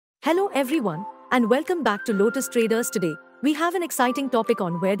Hello everyone, and welcome back to Lotus Traders. Today, we have an exciting topic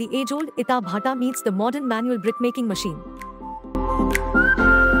on where the age-old Ita Bhata meets the modern manual brickmaking machine.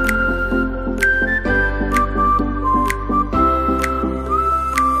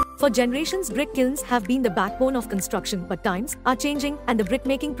 For generations, brick kilns have been the backbone of construction, but times are changing and the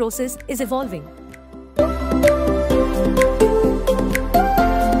brickmaking process is evolving.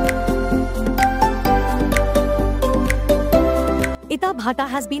 Ita Bhata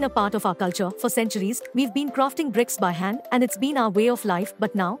has been a part of our culture for centuries. We've been crafting bricks by hand and it's been our way of life,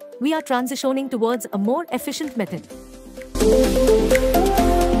 but now we are transitioning towards a more efficient method.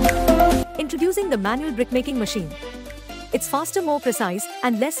 Introducing the manual brickmaking machine. It's faster, more precise,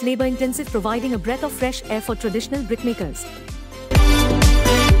 and less labor-intensive, providing a breath of fresh air for traditional brickmakers.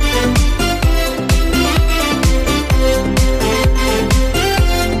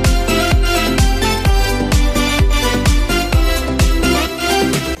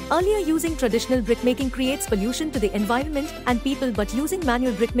 Earlier, using traditional brickmaking creates pollution to the environment and people, but using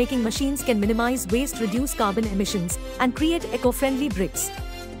manual brickmaking machines can minimize waste, reduce carbon emissions, and create eco-friendly bricks.